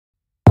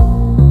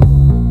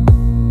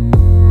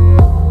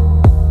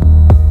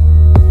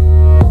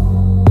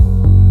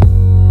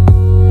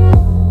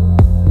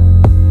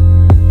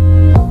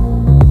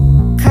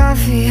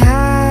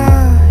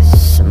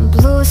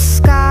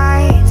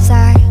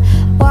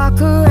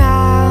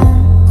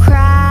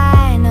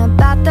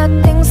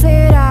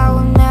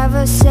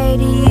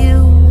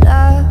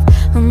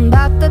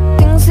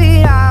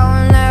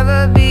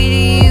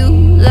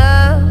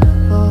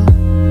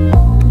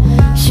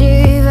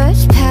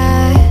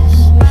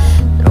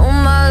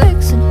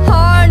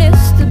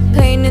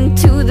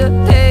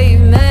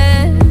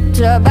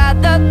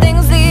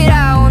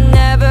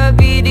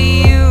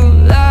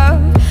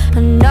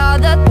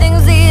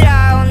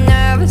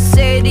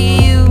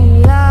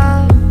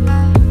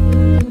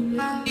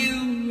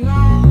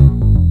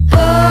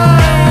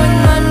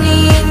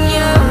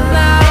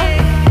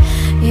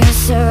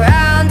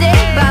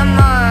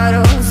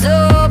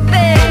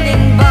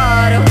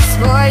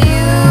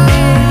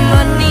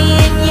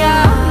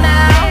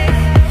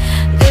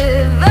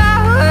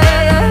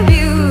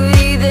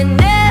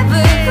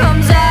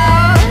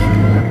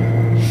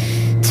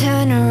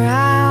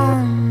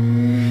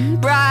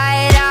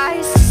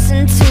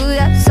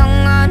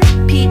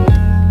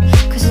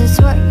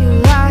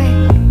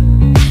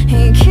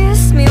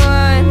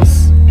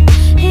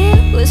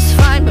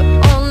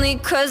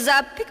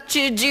I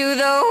pictured you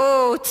the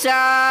whole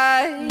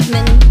time.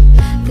 And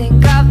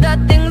think of the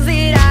things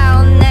that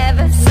I'll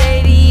never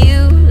say to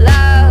you,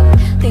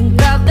 love.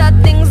 Think of the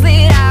things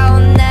that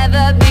I'll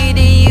never be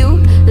to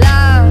you,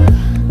 love.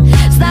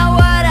 It's not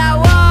what I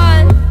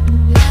want,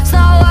 it's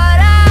not what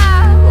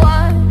I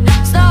want,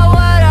 it's not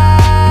what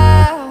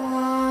I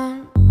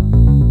want.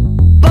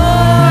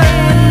 Born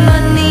with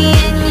money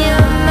in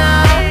your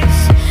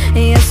mouth,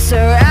 and you're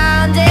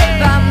surrounded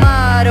by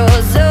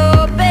models,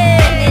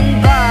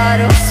 opening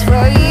bottles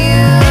for you.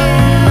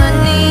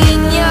 Money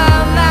in your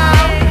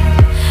mouth,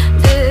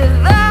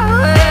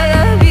 devour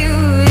the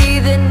beauty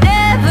that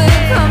never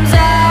comes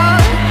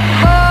out.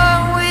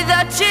 Born with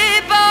a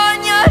chip on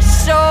your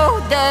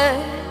shoulder,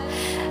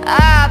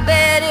 I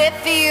bet it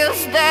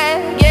feels bad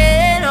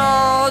getting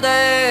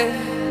older.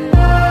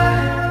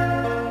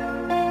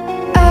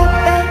 I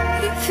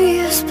bet it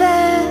feels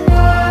bad,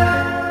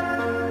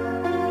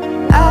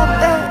 I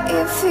bet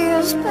it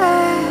feels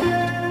bad.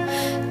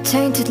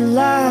 Tainted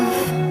love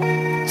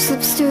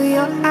slips through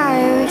your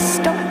iris.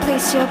 Don't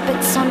place your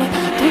bets on it,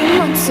 3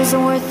 months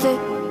isn't worth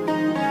it.